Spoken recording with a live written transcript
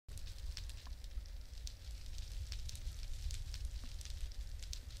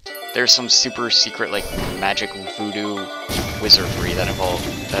there's some super secret like magic voodoo wizardry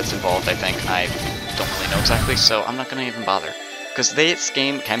that's involved. I think I don't really know exactly, so I'm not gonna even bother. Because this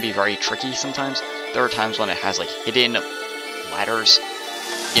game can be very tricky sometimes. There are times when it has like hidden ladders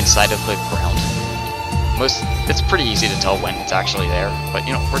inside of the ground. It's pretty easy to tell when it's actually there, but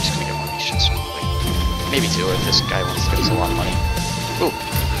you know, we're just gonna get one of these chests real quick. Maybe two if this guy wants to give us a lot of money. Ooh.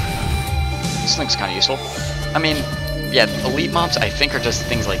 This thing's kinda useful. I mean, yeah, elite mobs I think are just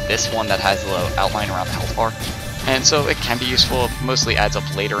things like this one that has the outline around the health bar. And so it can be useful. It mostly adds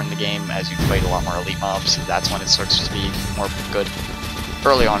up later in the game as you fight a lot more elite mobs. So that's when it starts to be more good.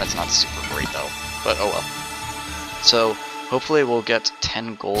 Early on it's not super great though, but oh well. So hopefully we'll get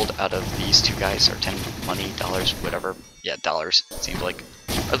 10 gold out of these two guys, or 10 money, dollars, whatever. Yeah, dollars, it seems like.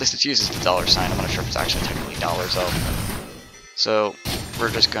 Or at least it uses the dollar sign. I'm not sure if it's actually technically dollars though. So we're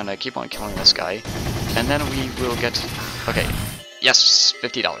just gonna keep on killing this guy. And then we will get... Okay, yes,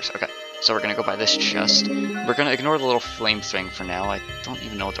 $50, okay. So we're gonna go buy this chest. We're gonna ignore the little flame thing for now. I don't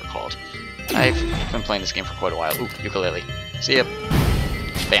even know what they're called. I've been playing this game for quite a while. Ooh, ukulele. See ya.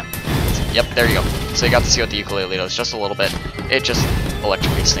 Bam. Yep, there you go. So you got to see what the ukulele does just a little bit. It just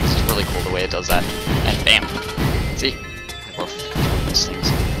electrocutes things. It's really cool the way it does that. And bam. See? I love these things.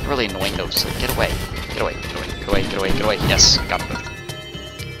 They're really annoying though, so get away. Get away, get away, get away, get away, get away. Yes, got them.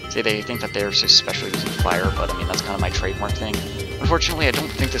 See, they think that they're so special using fire, but I mean, that's kind of my trademark thing. Unfortunately, I don't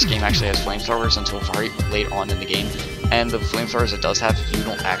think this game actually has flamethrowers until very late on in the game, and the flamethrowers it does have, you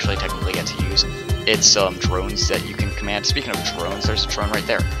don't actually technically get to use. It's drones that you can command. Speaking of drones, there's a drone right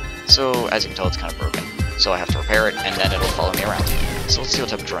there. So, as you can tell, it's kind of broken. So I have to repair it, and then it'll follow me around. So let's see what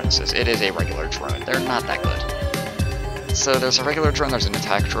type of drone this is. It is a regular drone. They're not that good. So there's a regular drone, there's an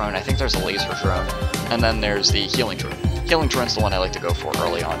attack drone, I think there's a laser drone, and then there's the healing drone. Healing drone's the one I like to go for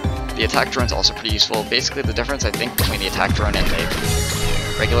early on. The attack drone's also pretty useful. Basically, the difference, I think, between the attack drone and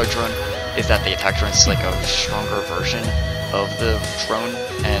the regular drone is that the attack drone is like a stronger version of the drone,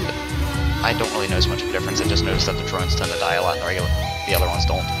 and I don't really notice much of a difference. I just noticed that the drones tend to die a lot and the other ones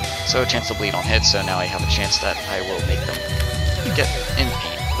don't. So a chance to bleed on hit, so now I have a chance that I will make them get in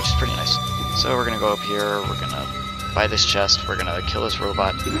pain, which is pretty nice. So we're gonna go up here, we're gonna buy this chest, we're gonna kill this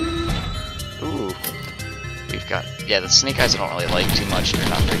robot. Ooh. We've got, yeah, the snake eyes I don't really like too much, they're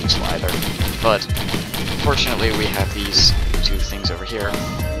not very useful either. But, fortunately we have these two things over here.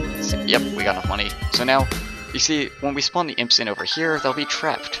 So, yep, we got enough money. So now, you see, when we spawn the imps in over here, they'll be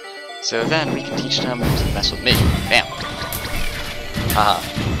trapped. So then we can teach them to mess with me. Bam! Haha.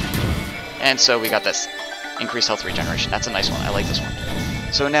 And so we got this increased health regeneration. That's a nice one, I like this one.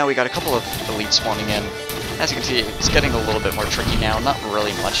 So now we got a couple of elites spawning in. As you can see, it's getting a little bit more tricky now, not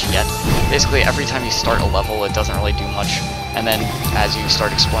really much yet. Basically, every time you start a level, it doesn't really do much, and then as you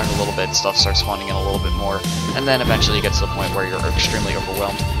start exploring a little bit, stuff starts spawning in a little bit more, and then eventually you get to the point where you're extremely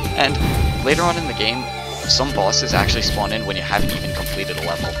overwhelmed. And later on in the game, some bosses actually spawn in when you haven't even completed a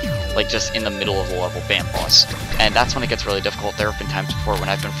level. Like, just in the middle of the level, bam, boss. And that's when it gets really difficult. There have been times before when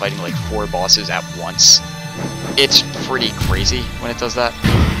I've been fighting like 4 bosses at once. It's pretty crazy when it does that.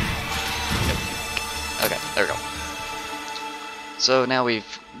 Okay, there we go. So now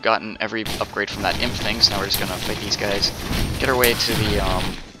we've gotten every upgrade from that imp thing, so now we're just gonna fight these guys. Get our way to the,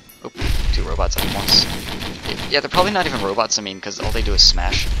 oop, 2 robots at once. Yeah, they're probably not even robots, I mean, because all they do is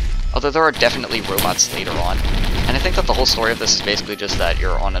smash. Although there are definitely robots later on. And I think that the whole story of this is basically just that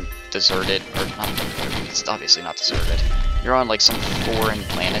you're on a deserted, or not, it's obviously not deserted. You're on like some foreign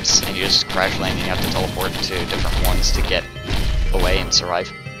planets, and you just crash land and you have to teleport to different ones to get away and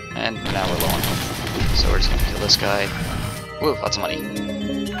survive. And now we're low on health. So we're just gonna kill this guy. Woo, lots of money.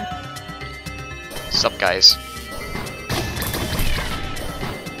 Sup, guys.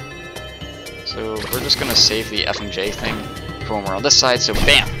 So we're just gonna save the FMJ thing for when we're on this side, so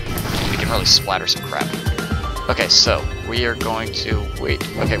BAM! We can really splatter some crap. Okay, so we are going to wait.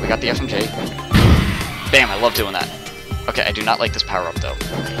 Okay, we got the FMJ. BAM! I love doing that. Okay, I do not like this power-up though.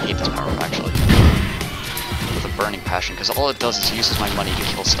 I hate this power-up actually. With a burning passion, because all it does is uses my money to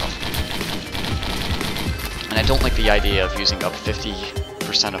kill stuff. And I don't like the idea of using up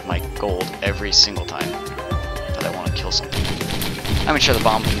 50% of my gold every single time that I want to kill something. I mean, sure, the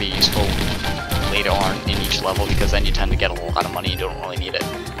bomb can be useful later on in each level, because then you tend to get a lot of money and you don't really need it.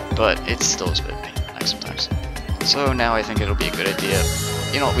 But it still is a bit of a pain in the neck sometimes. So now I think it'll be a good idea.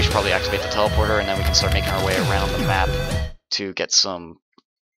 You know what, we should probably activate the teleporter, and then we can start making our way around the map to get some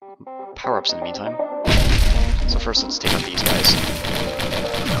power-ups in the meantime. So first, let's take out these guys.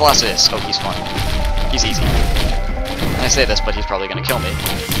 Colossus! Oh, he's fun. He's easy. And I say this, but he's probably gonna kill me.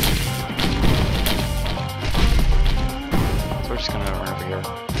 So we're just gonna run over here.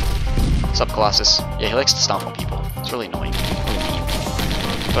 What's up, Colossus? Yeah, he likes to stomp on people. It's really annoying. Really mean.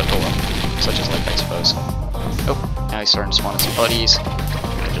 But oh well, such is life, I suppose. Oh, now he's starting to spawn some buddies.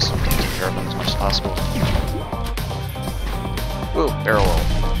 I just take care of them as much as possible. Ooh, barrel roll.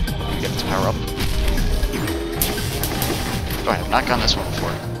 Get this power up. Oh, I have not gotten this one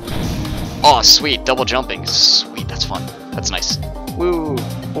before. Oh, sweet, double jumping. Sweet, that's fun. That's nice. Woo,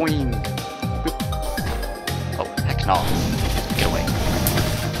 boing. Boop. Oh, heck no. Get away.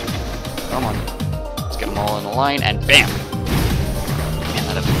 Come on. Let's get them all in a line, and bam! Man,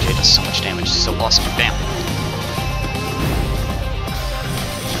 that FMJ does so much damage. So awesome. Bam!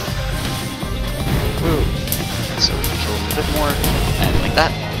 Woo! So we can kill them a bit more, and like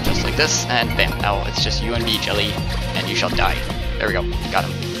that, just like this, and bam! Now it's just you and me, Jelly, and you shall die. There we go. Got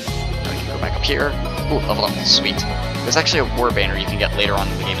him. Now we can go back up here. Ooh, level up. Sweet. There's actually a war banner you can get later on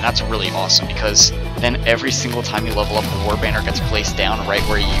in the game, and that's really awesome, because then every single time you level up, the war banner gets placed down right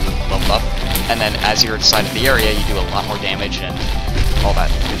where you leveled up, and then as you're inside of the area, you do a lot more damage and all that.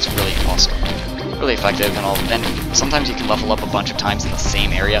 It's really awesome. Really effective and all. Then sometimes you can level up a bunch of times in the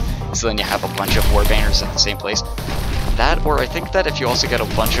same area, so then you have a bunch of war banners at the same place. That, or I think that if you also get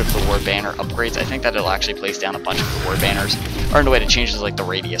a bunch of the war banner upgrades, I think that it'll actually place down a bunch of the war banners, or in a way it changes like the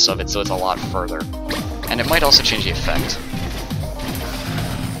radius of it, so it's a lot further. And it might also change the effect.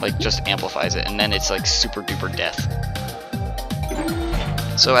 Like, just amplifies it, and then it's like super duper death.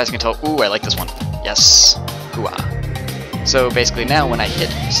 So as you can tell, ooh, I like this one. Yes. Hooah. So basically now when I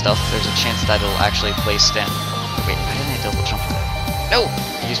hit stuff, there's a chance that it'll actually place down. Wait, why didn't I double jump for that? No!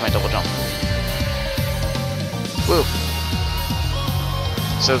 I used my double jump. Woo!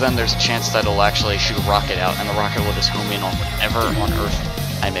 So then there's a chance that it'll actually shoot a rocket out, and the rocket will just home in on whatever on Earth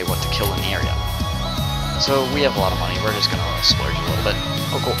I may want to kill in the area. So we have a lot of money, we're just gonna splurge a little bit.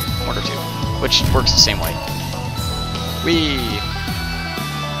 Oh cool, Mortar 2, which works the same way. Whee!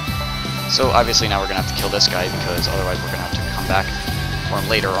 So obviously now we're gonna have to kill this guy, because otherwise we're gonna have to come back for him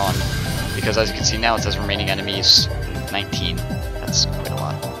later on. Because as you can see now it says remaining enemies 19. That's quite a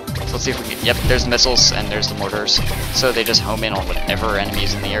lot. So let's see if we can, yep, there's the missiles and there's the mortars. So they just home in on whatever enemy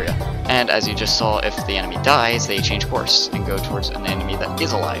is in the area. And as you just saw, if the enemy dies, they change course and go towards an enemy that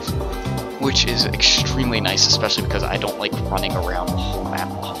is alive. Which is extremely nice, especially because I don't like running around the whole map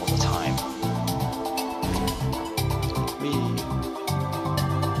all the time. Whee.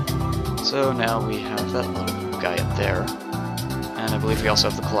 So now we have that little guy up there. And I believe we also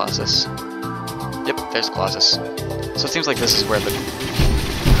have the Colossus. Yep, there's the Colossus. So it seems like this is where the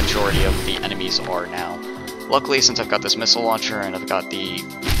majority of the enemies are now. Luckily, since I've got this missile launcher and I've got the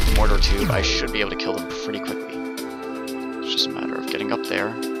mortar tube, I should be able to kill them pretty quickly. It's just a matter of getting up there,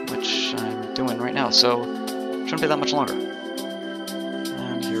 which I'm doing right now, so shouldn't be that much longer.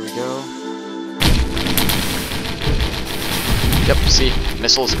 And here we go. Yep, see?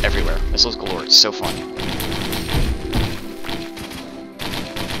 Missiles everywhere. Missiles galore. It's so fun.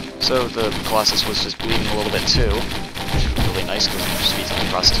 So the Colossus was just bleeding a little bit too, which is really nice because it speeds up the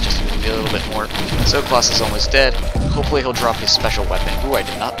process just a little bit more. So Colossus is almost dead. Hopefully he'll drop his special weapon. Ooh, I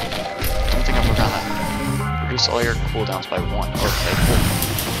did not. Don't think I forgot that. Reduce all your cooldowns by 1. Okay, cool.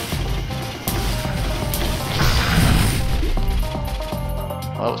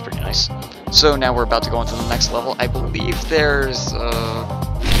 Well, that was pretty nice. So now we're about to go into the next level. I believe there's 7,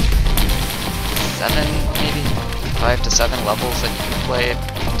 maybe 5 to 7 levels that you can play at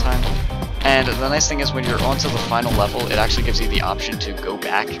one time. And the nice thing is when you're onto the final level, it actually gives you the option to go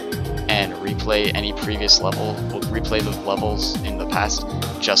back and replay any previous level, replay the levels in the past,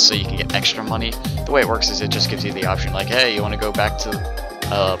 just so you can get extra money. The way it works is it just gives you the option like, hey, you want to go back to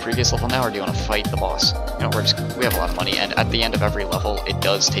previous level now, or do you want to fight the boss? You know, we have a lot of money, and at the end of every level, it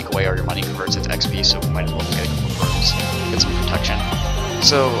does take away all your money, converts it to XP, so we might as well get a couple of birds, get some protection.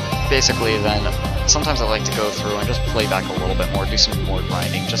 So basically then, sometimes I like to go through and just play back a little bit more, do some more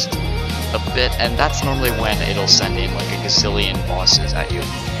grinding, just a bit, and that's normally when it'll send in like a gazillion bosses at you.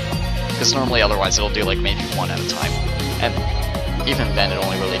 Because normally otherwise it'll do like maybe one at a time. And even then it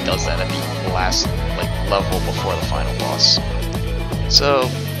only really does that at the last like level before the final boss. So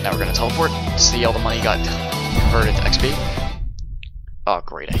now we're gonna teleport, see all the money got converted to XP. Oh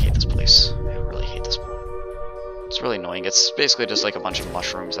great, I hate this place. I really hate this place. It's really annoying. It's basically just like a bunch of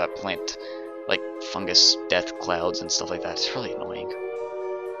mushrooms that plant like fungus death clouds and stuff like that. It's really annoying.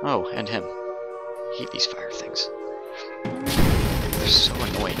 Oh, and him. I hate these fire things. They're so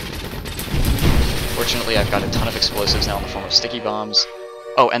annoying. Fortunately, I've got a ton of explosives now in the form of sticky bombs.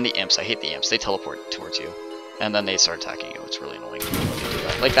 Oh, and the imps. I hate the imps. They teleport towards you. And then they start attacking you. It's really annoying when they do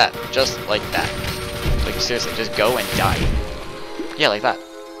that. Like that. Just like that. Like, seriously, just go and die. Yeah, like that.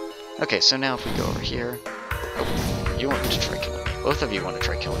 Okay, so now if we go over here... Oh, you want to try killing me. Both of you want to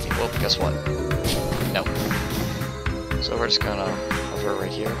try killing me. Well, guess what? No. So we're just gonna over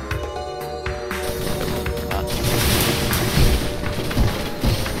right here.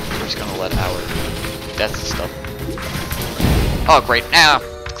 We're just gonna let our death stuff. Oh, great. Ah,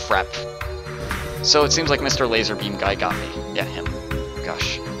 crap. So it seems like Mr. Laser Beam guy got me. Yeah, him.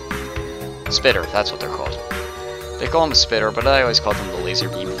 Gosh. Spitter, that's what they're called. They call him a spitter, but I always call them the laser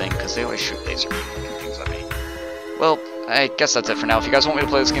beam thing, because they always shoot laser beam things at me. Well, I guess that's it for now. If you guys want me to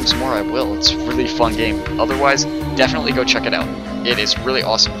play this game some more, I will. It's a really fun game. Otherwise, definitely go check it out. It is really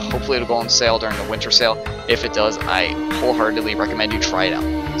awesome. Hopefully it'll go on sale during the winter sale. If it does, I wholeheartedly recommend you try it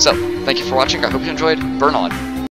out. So, thank you for watching. I hope you enjoyed. Burn on.